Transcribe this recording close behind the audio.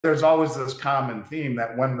there's always this common theme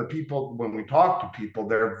that when we talk to people,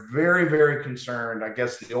 they're very, very concerned. I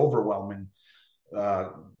guess the overwhelming uh,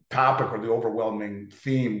 topic or the overwhelming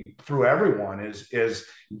theme through everyone is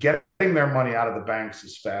getting their money out of the banks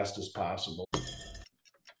as fast as possible.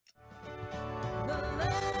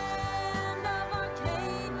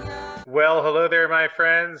 Well, hello there, my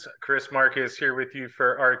friends. Chris Marcus here with you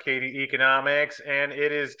for Arcadia Economics, and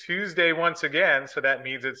it is Tuesday once again, so that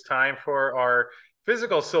means it's time for our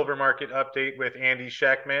physical silver market update with Andy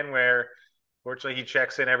Schectman, where fortunately he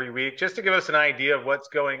checks in every week just to give us an idea of what's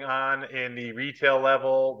going on in the retail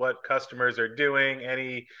level, what customers are doing,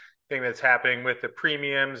 anything that's happening with the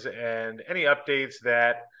premiums, and any updates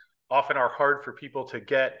that often are hard for people to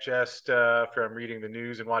get just from reading the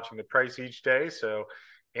news and watching the price each day. So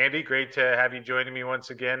Andy, great to have you joining me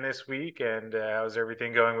once again this week. And how's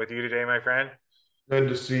everything going with you today, my friend? Good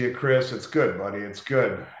to see you, Chris. It's good, buddy. It's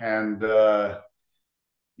good, and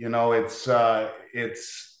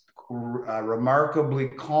it's remarkably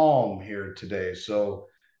calm here today. So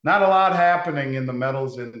not a lot happening in the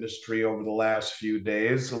metals industry over the last few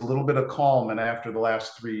days. A little bit of calm, and after the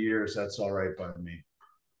last 3 years, that's all right by me.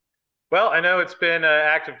 Well, I know it's been an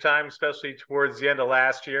active time, especially towards the end of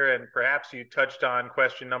last year, and perhaps you touched on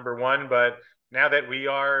question number one, but now that we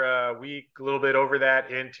are a week, a little bit over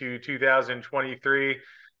that into 2023,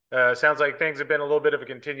 sounds like things have been a little bit of a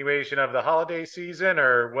continuation of the holiday season,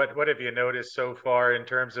 or what have you noticed so far in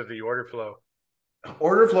terms of the order flow?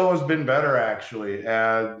 Order flow has been better, actually.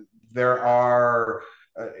 There are,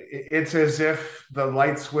 it's as if the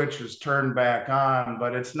light switch is turned back on,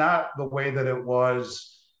 but it's not the way that it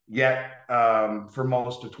was yet for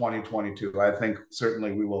most of 2022. I think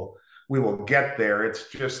certainly we will get there. It's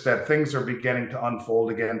just that things are beginning to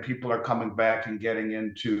unfold again. People are coming back and getting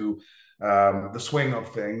into the swing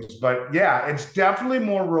of things. But yeah, it's definitely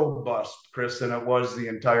more robust, Chris, than it was the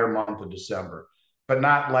entire month of December, but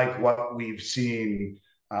not like what we've seen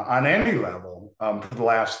on any level for the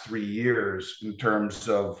last 3 years in terms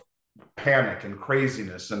of panic and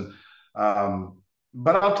craziness.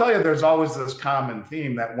 But I'll tell you, there's always this common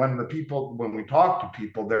theme that when we talk to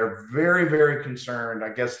people, they're very, very concerned.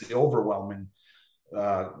 I guess the overwhelming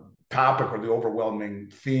uh, topic or the overwhelming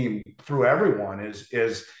theme through everyone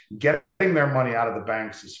is getting their money out of the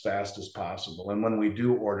banks as fast as possible. And when we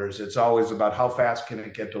do orders, it's always about how fast can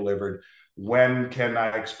it get delivered? When can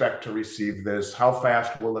I expect to receive this? How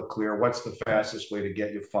fast will it clear? What's the fastest way to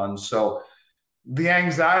get you funds? So the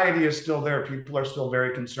anxiety is still there. People are still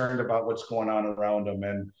very concerned about what's going on around them.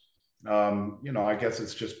 And, I guess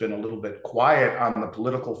it's just been a little bit quiet on the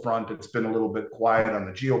political front. It's been a little bit quiet on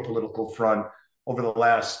the geopolitical front over the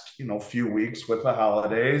last, few weeks with the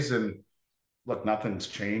holidays. And look, nothing's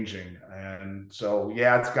changing. And so,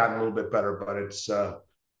 yeah, it's gotten a little bit better, but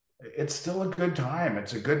it's still a good time.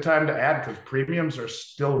 It's a good time to add because premiums are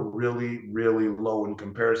still really, really low in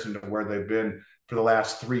comparison to where they've been for the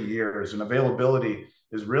last 3 years. And availability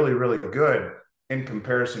is really, really good in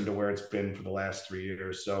comparison to where it's been for the last 3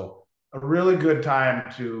 years. So, a really good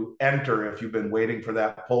time to enter if you've been waiting for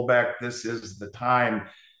that pullback. This is the time.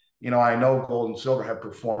 I know gold and silver have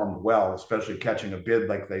performed well, especially catching a bid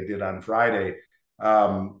like they did on Friday.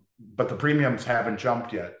 But the premiums haven't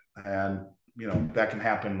jumped yet. And that can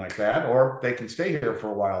happen like that, or they can stay here for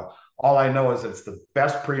a while. All I know is it's the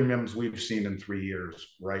best premiums we've seen in 3 years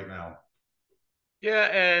right now. Yeah,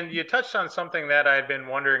 and you touched on something that I'd been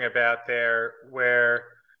wondering about there, where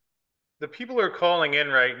the people who are calling in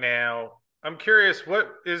right now, I'm curious,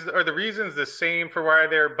 are the reasons the same for why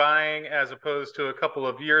they're buying as opposed to a couple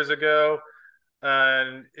of years ago?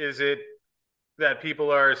 And is it that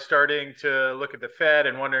people are starting to look at the Fed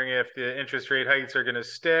and wondering if the interest rate hikes are going to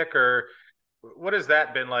stick, or what has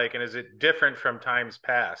that been like? And is it different from times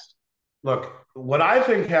past? Look, what I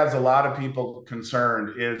think has a lot of people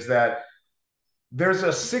concerned is that there's a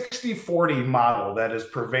 60-40 model that is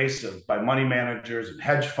pervasive by money managers and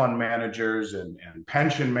hedge fund managers and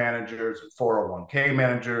pension managers and 401k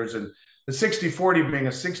managers. And the 60-40 being a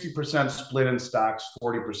 60% split in stocks,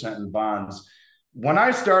 40% in bonds. When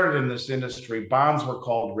I started in this industry, bonds were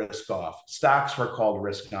called risk off, stocks were called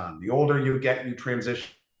risk on. The older you get, you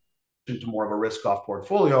transition to more of a risk off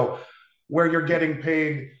portfolio where you're getting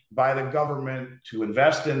paid by the government to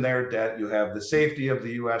invest in their debt. You have the safety of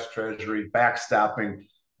the US Treasury backstopping.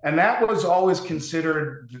 And that was always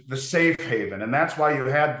considered the safe haven. And that's why you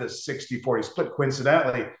had this 60-40 split.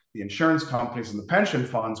 Coincidentally, the insurance companies and the pension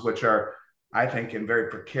funds, which are, I think, in very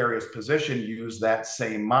precarious position, use that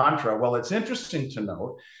same mantra. Well, it's interesting to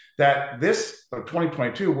note that this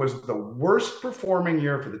 2022 was the worst performing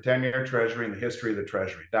year for the 10-year Treasury in the history of the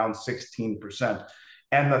Treasury, down 16%.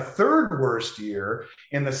 and the third worst year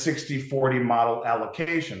in the 60/40 model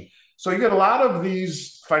allocation. So you get a lot of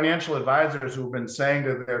these financial advisors who've been saying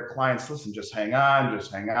to their clients, listen, just hang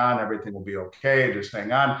on, everything will be okay, just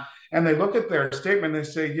hang on. And they look at their statement and they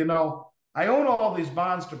say, I own all these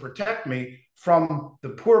bonds to protect me from the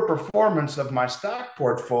poor performance of my stock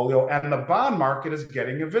portfolio, and the bond market is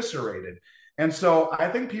getting eviscerated. And so I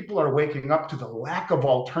think people are waking up to the lack of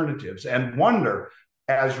alternatives and wonder,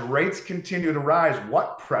 as rates continue to rise,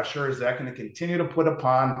 what pressure is that going to continue to put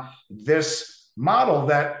upon this model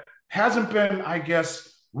that hasn't been, I guess,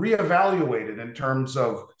 reevaluated in terms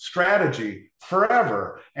of strategy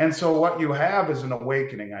forever. And so what you have is an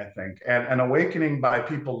awakening, I think, and an awakening by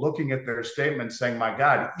people looking at their statements saying, my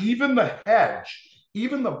God, even the hedge,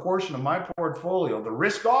 even the portion of my portfolio, the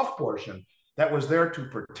risk off portion that was there to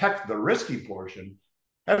protect the risky portion,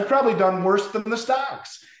 has probably done worse than the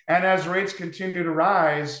stocks. And as rates continue to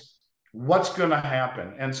rise, what's going to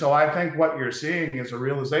happen? And so I think what you're seeing is a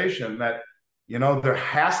realization that there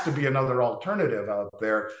has to be another alternative out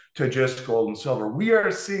there to just gold and silver. We are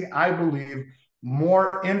seeing, I believe,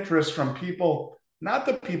 more interest from people, not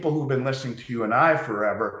the people who've been listening to you and I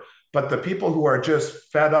forever, but the people who are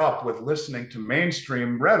just fed up with listening to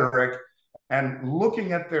mainstream rhetoric and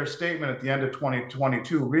looking at their statement at the end of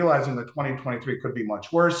 2022, realizing that 2023 could be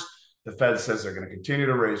much worse. The Fed says they're going to continue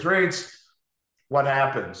to raise rates. What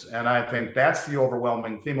happens? And I think that's the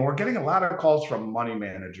overwhelming theme. And we're getting a lot of calls from money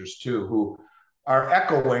managers too, who are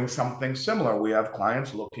echoing something similar. We have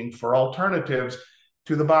clients looking for alternatives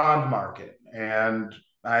to the bond market. And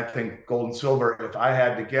I think gold and silver, if I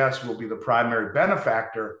had to guess, will be the primary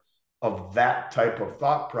benefactor of that type of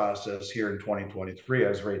thought process here in 2023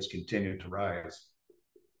 as rates continue to rise.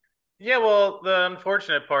 Yeah, well, the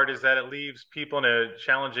unfortunate part is that it leaves people in a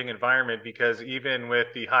challenging environment because even with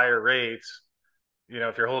the higher rates,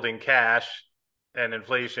 if you're holding cash and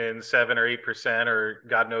inflation 7 or 8%, or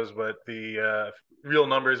God knows what the real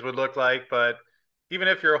numbers would look like, but even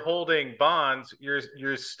if you're holding bonds,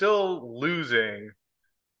 you're still losing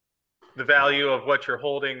the value of what you're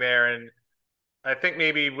holding there. And I think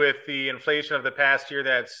maybe with the inflation of the past year,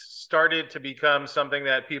 that's started to become something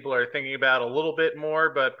that people are thinking about a little bit more,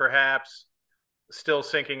 but perhaps still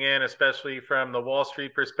sinking in, especially from the Wall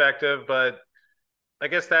Street perspective. But I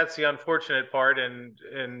guess that's the unfortunate part,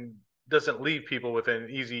 and doesn't leave people with an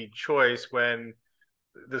easy choice when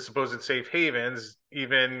the supposed safe havens,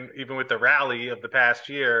 even with the rally of the past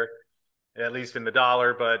year, at least in the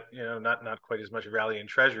dollar, but not quite as much a rally in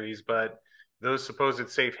treasuries, but those supposed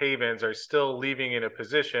safe havens are still leaving in a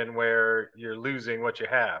position where you're losing what you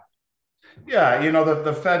have. Yeah,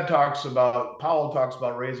 the Fed Powell talks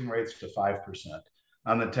about raising rates to 5%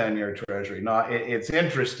 on the 10-year Treasury. Now, it's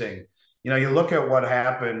interesting. You look at what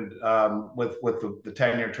happened with the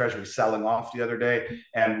 10-year Treasury selling off the other day,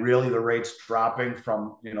 and really the rates dropping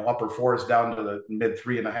from upper fours down to the mid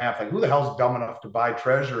 3.5. Like, who the hell's dumb enough to buy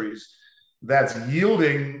Treasuries that's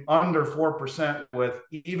yielding under 4% with,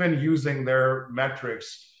 even using their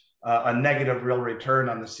metrics, a negative real return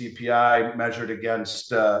on the CPI measured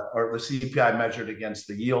against, or the CPI measured against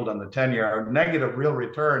the yield on the 10-year, a negative real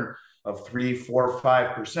return of 3, 4,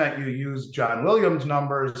 5%. You use John Williams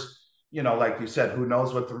numbers, like you said, who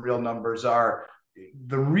knows what the real numbers are.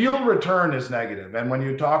 The real return is negative. And when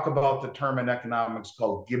you talk about the term in economics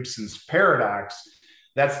called Gibson's paradox,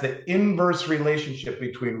 that's the inverse relationship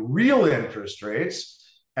between real interest rates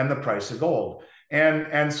and the price of gold.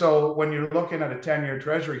 And so when you're looking at a 10-year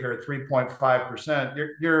Treasury here at 3.5%,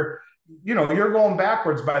 you're going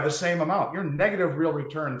backwards by the same amount. Your negative real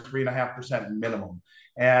return 3.5% minimum.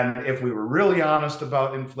 And if we were really honest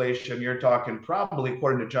about inflation, you're talking probably,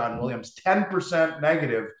 according to John Williams, 10%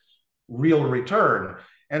 negative real return.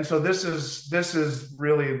 And so this is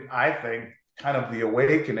really, I think, kind of the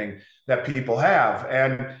awakening that people have.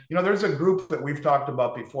 And there's a group that we've talked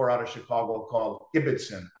about before out of Chicago called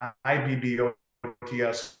Ibbotson, IBBOTSON.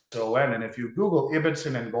 And if you Google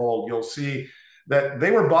Ibbotson and gold, you'll see that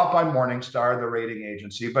they were bought by Morningstar, the rating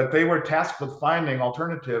agency, but they were tasked with finding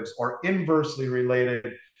alternatives or inversely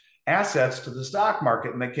related assets to the stock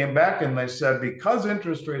market. And they came back and they said, because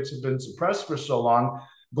interest rates have been suppressed for so long,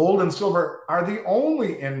 gold and silver are the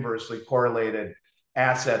only inversely correlated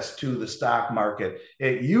assets to the stock market.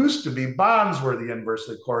 It used to be bonds were the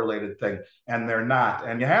inversely correlated thing, and they're not.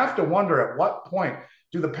 And you have to wonder, at what point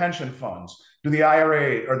do the pension funds, do the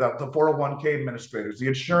IRA or the 401k administrators, the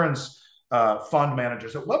insurance fund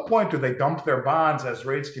managers, at what point do they dump their bonds as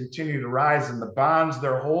rates continue to rise and the bonds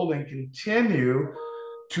they're holding continue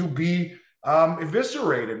to be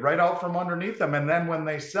eviscerated right out from underneath them? And then when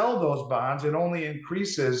they sell those bonds, it only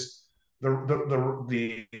increases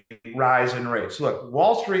the rise in rates. Look,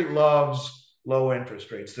 Wall Street loves low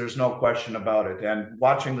interest rates. There's no question about it. And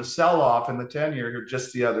watching the sell off in the 10-year here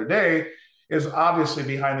just the other day is obviously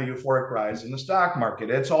behind the euphoric rise in the stock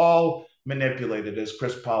market. It's all manipulated. As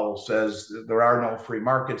Chris Powell says, there are no free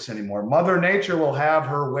markets anymore. Mother Nature will have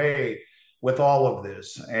her way with all of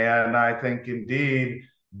this. And I think indeed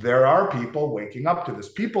there are people waking up to this.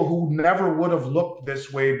 People who never would have looked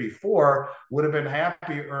this way before would have been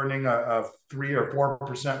happy earning a 3 or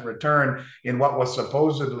 4% return in what was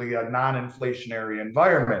supposedly a non-inflationary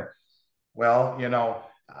environment. Well,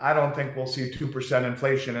 I don't think we'll see 2%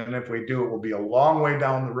 inflation. And if we do, it will be a long way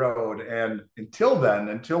down the road. And until then,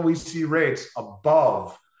 until we see rates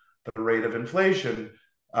above the rate of inflation,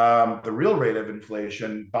 the real rate of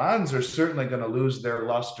inflation, bonds are certainly going to lose their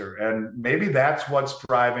luster. And maybe that's what's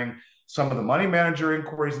driving some of the money manager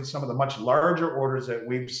inquiries and some of the much larger orders that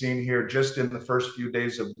we've seen here just in the first few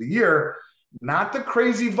days of the year. Not the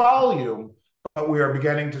crazy volume, but we are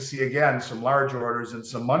beginning to see again some large orders and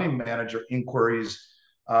some money manager inquiries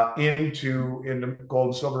into gold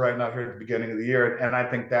and silver right now here at the beginning of the year. And I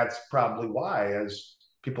think that's probably why, as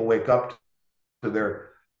people wake up to the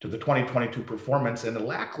 2022 performance and the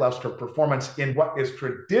lackluster performance in what is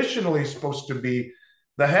traditionally supposed to be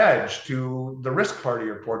the hedge to the risk part of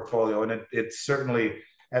your portfolio. And it's certainly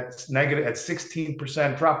at negative at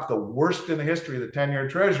 16% drop, the worst in the history of the 10-year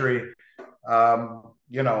treasury.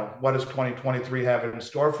 What does 2023 have in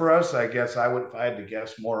store for us? I guess if I had to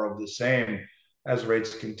guess, more of the same as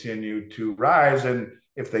rates continue to rise. And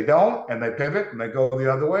if they don't, and they pivot and they go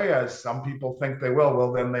the other way, as some people think they will,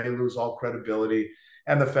 well, then they lose all credibility.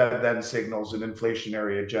 And the Fed then signals an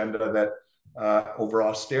inflationary agenda that over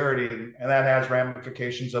austerity, and that has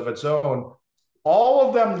ramifications of its own, all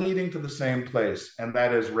of them leading to the same place, and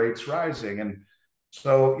that is rates rising. And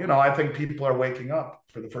so, I think people are waking up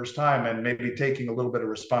for the first time and maybe taking a little bit of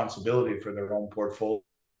responsibility for their own portfolios.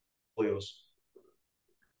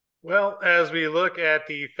 Well, as we look at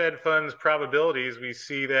the Fed funds probabilities, we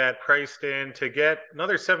see that priced in to get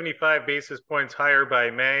another 75 basis points higher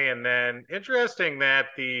by May. And then interesting that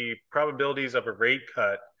the probabilities of a rate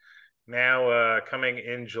cut now coming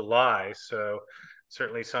in July. So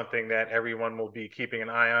certainly something that everyone will be keeping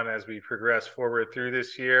an eye on as we progress forward through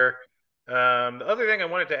this year. The other thing I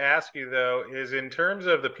wanted to ask you, though, is in terms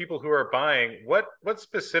of the people who are buying, what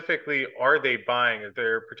specifically are they buying? Is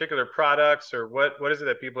there particular products, or what is it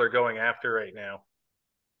that people are going after right now?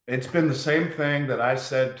 It's been the same thing that I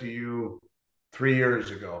said to you 3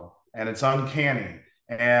 years ago, and it's uncanny.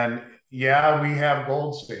 And yeah, we have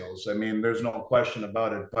gold sales. I mean, there's no question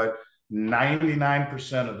about it. But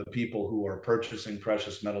 99% of the people who are purchasing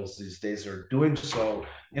precious metals these days are doing so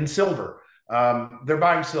in silver. They're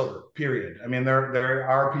buying silver, period. I mean, there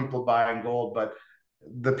are people buying gold, but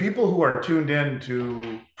the people who are tuned in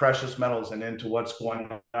to precious metals and into what's going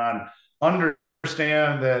on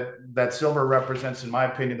understand that silver represents, in my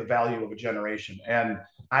opinion, the value of a generation. And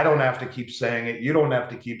I don't have to keep saying it. You don't have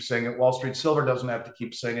to keep saying it. Wall Street Silver doesn't have to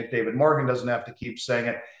keep saying it. David Morgan doesn't have to keep saying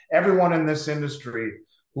it. Everyone in this industry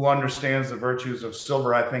who understands the virtues of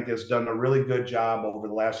silver, I think, has done a really good job over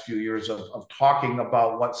the last few years of talking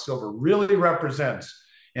about what silver really represents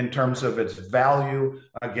in terms of its value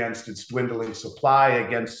against its dwindling supply,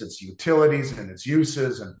 against its utilities and its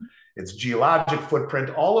uses and its geologic footprint,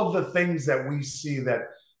 all of the things that we see that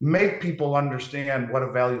make people understand what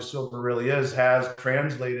a value silver really is, has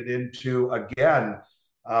translated into, again,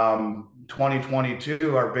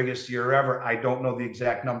 2022, our biggest year ever. I don't know the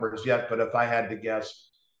exact numbers yet, but if I had to guess,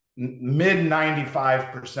 mid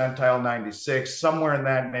 95 percentile, 96, somewhere in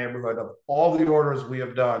that neighborhood of all the orders we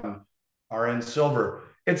have done are in silver.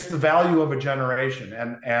 It's the value of a generation,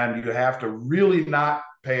 and you have to really not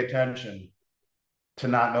pay attention to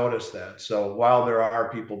not notice that. So while there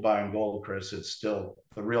are people buying gold, Chris, it's still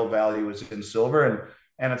the real value is in silver,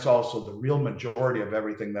 and it's also the real majority of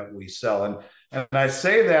everything that we sell. And I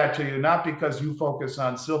say that to you not because you focus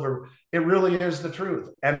on silver. It really is the truth,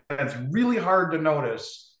 and it's really hard to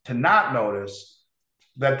not notice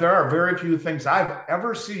that there are very few things I've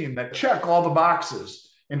ever seen that check all the boxes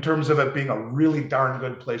in terms of it being a really darn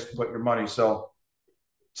good place to put your money. So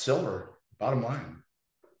silver, bottom line.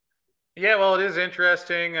 Yeah, well, it is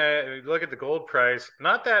interesting. Look at the gold price,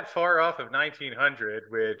 not that far off of 1900,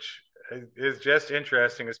 which is just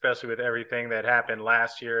interesting, especially with everything that happened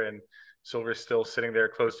last year. And silver's still sitting there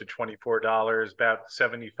close to $24, about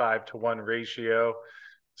 75 to 1 ratio.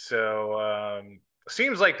 So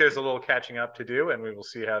seems like there's a little catching up to do, and we will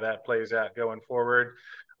see how that plays out going forward.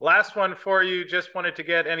 Last one for you. Just wanted to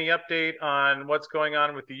get any update on what's going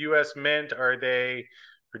on with the U.S. Mint. Are they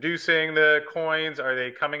producing the coins? Are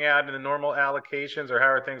they coming out in the normal allocations, or how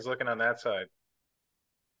are things looking on that side?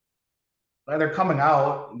 They're coming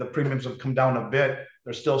out. The premiums have come down a bit.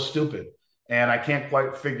 They're still stupid. And I can't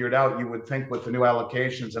quite figure it out. You would think with the new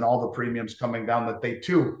allocations and all the premiums coming down that they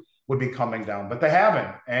too would be coming down, but they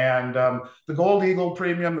haven't. And the Gold Eagle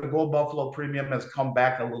premium, the Gold Buffalo premium has come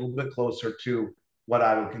back a little bit closer to what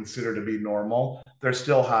I would consider to be normal. They're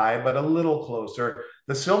still high, but a little closer.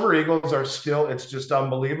 The Silver Eagles are still, it's just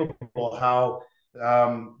unbelievable how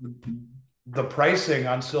um, the pricing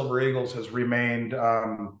on Silver Eagles has remained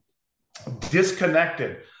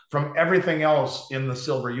disconnected from everything else in the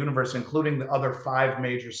silver universe, including the other five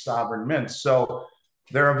major sovereign mints. So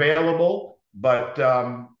they're available, but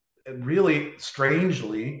really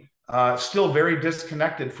strangely, still very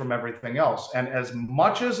disconnected from everything else. And as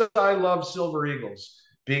much as I love Silver Eagles,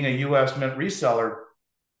 being a US Mint reseller,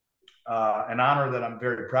 an honor that I'm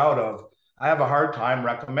very proud of, I have a hard time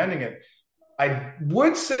recommending it. I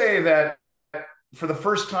would say that for the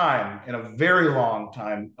first time in a very long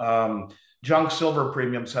time, junk silver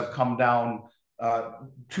premiums have come down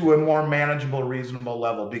to a more manageable, reasonable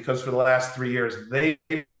level because for the last 3 years, they've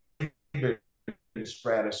been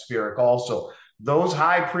stratospheric also. Those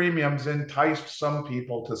high premiums enticed some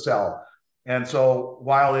people to sell. And so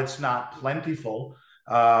while it's not plentiful,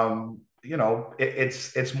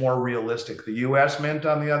 it's more realistic. The US Mint,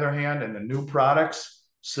 on the other hand, and the new products,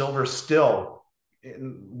 silver still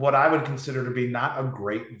what I would consider to be not a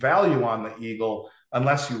great value on the Eagle.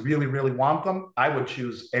 Unless you really, really want them, I would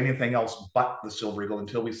choose anything else but the Silver Eagle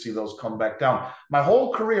until we see those come back down. My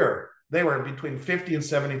whole career, they were between 50 and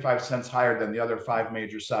 75 cents higher than the other five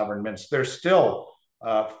major sovereign mints. They're still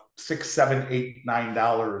 $6, $7, $8,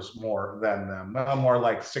 $9 more than them. Well, more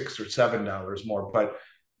like $6 or $7 more, but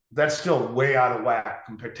that's still way out of whack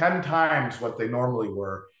compared 10 times what they normally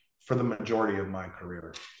were for the majority of my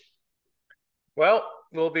career. Well,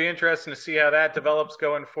 we'll be interested to see how that develops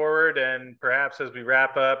going forward. And perhaps as we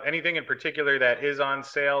wrap up, anything in particular that is on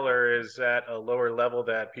sale or is at a lower level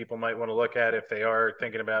that people might want to look at if they are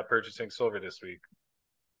thinking about purchasing silver this week?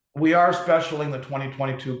 We are specialing the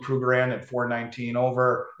 2022 Krugerrand at 419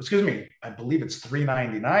 over. Excuse me, I believe it's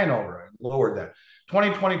 399 over. I lowered that.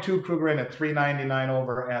 2022 Krugerrand at 399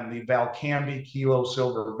 over, and the Valcambi Kilo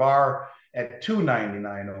Silver Bar at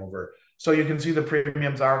 299 over. So you can see the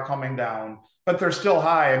premiums are coming down, but they're still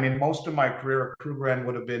high. I mean, most of my career, Krugerrand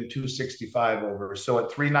would have been 265 over. So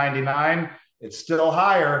at 399, it's still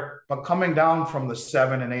higher, but coming down from the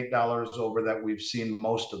 $7 and $8 over that we've seen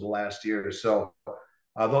most of the last year. So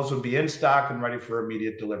those would be in stock and ready for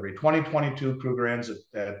immediate delivery. 2022 Krugerrands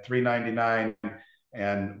at $399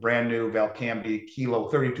 and brand new Valcambi Kilo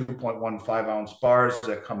 32.15 ounce bars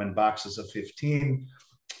that come in boxes of 15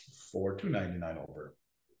 for $299 over.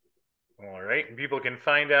 All right. And people can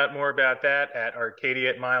find out more about that at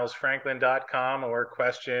arcadia@milesfranklin.com or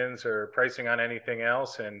questions or pricing on anything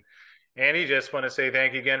else. And Andy, just want to say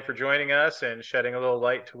thank you again for joining us and shedding a little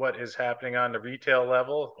light to what is happening on the retail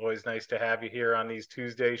level. Always nice to have you here on these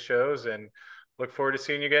Tuesday shows, and look forward to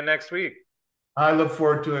seeing you again next week. I look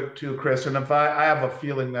forward to it too, Chris. And if I have a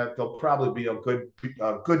feeling that there'll probably be a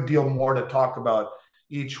good deal more to talk about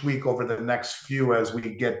each week over the next few as we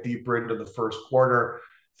get deeper into the first quarter.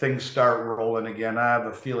 Things start rolling again. I have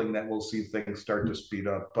a feeling that we'll see things start to speed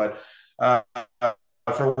up. But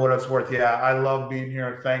for what it's worth, yeah, I love being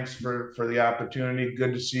here. Thanks for the opportunity.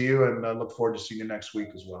 Good to see you, and I look forward to seeing you next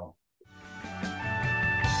week as well.